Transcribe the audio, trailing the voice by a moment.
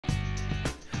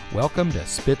Welcome to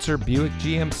Spitzer Buick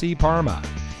GMC Parma,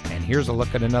 and here's a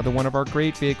look at another one of our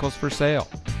great vehicles for sale,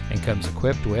 and comes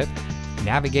equipped with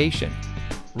navigation,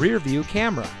 rear view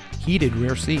camera, heated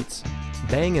rear seats,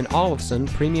 Bang & Olufsen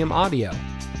premium audio,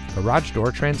 garage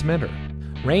door transmitter,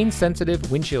 rain sensitive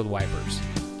windshield wipers,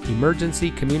 emergency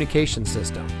communication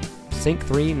system, Sync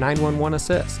 3 911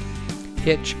 assist,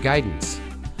 hitch guidance,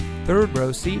 third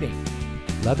row seating,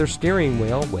 leather steering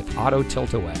wheel with auto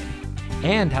tilt-away,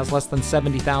 and has less than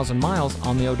 70,000 miles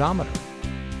on the odometer.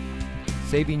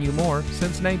 Saving you more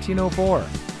since 1904.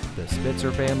 The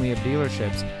Spitzer family of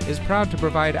dealerships is proud to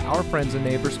provide our friends and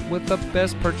neighbors with the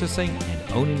best purchasing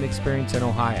and owning experience in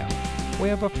Ohio. We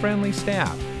have a friendly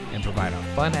staff and provide a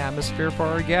fun atmosphere for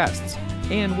our guests.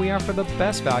 And we offer the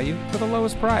best value for the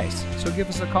lowest price. So give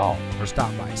us a call or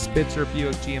stop by Spitzer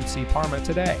Buick GMC Parma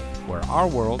today, where our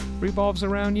world revolves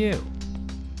around you.